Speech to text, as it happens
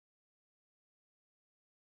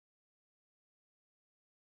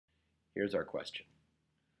Here's our question.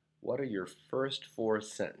 What are your first 4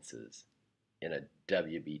 sentences in a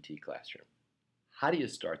WBT classroom? How do you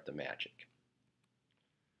start the magic?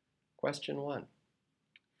 Question 1.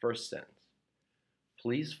 First sentence.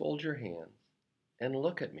 Please fold your hands and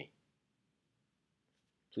look at me.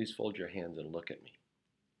 Please fold your hands and look at me.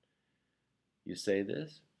 You say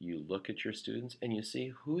this, you look at your students, and you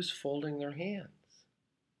see who's folding their hands.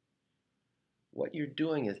 What you're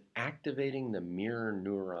doing is activating the mirror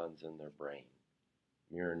neurons in their brain.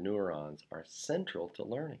 Mirror neurons are central to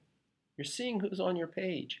learning. You're seeing who's on your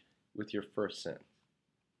page with your first sentence.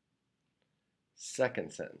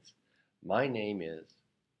 Second sentence. My name is,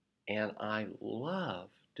 and I love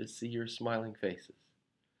to see your smiling faces.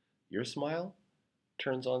 Your smile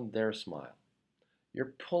turns on their smile.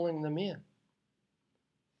 You're pulling them in.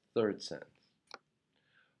 Third sentence.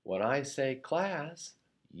 When I say class,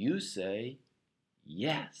 you say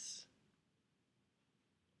yes.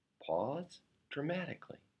 Pause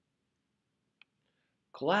dramatically.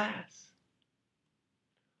 Class.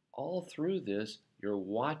 All through this, you're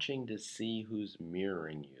watching to see who's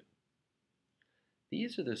mirroring you.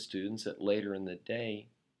 These are the students that later in the day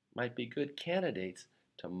might be good candidates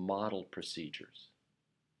to model procedures.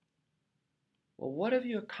 Well, what have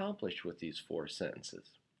you accomplished with these 4 sentences?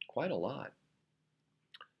 Quite a lot.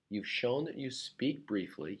 You've shown that you speak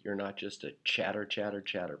briefly. You're not just a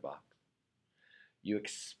chatterbox. You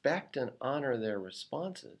expect and honor their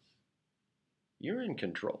responses. You're in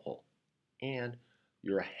control. And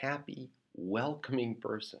you're a happy, welcoming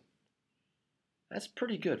person. That's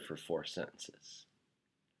pretty good for 4 sentences.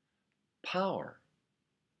 Power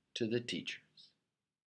to the teacher.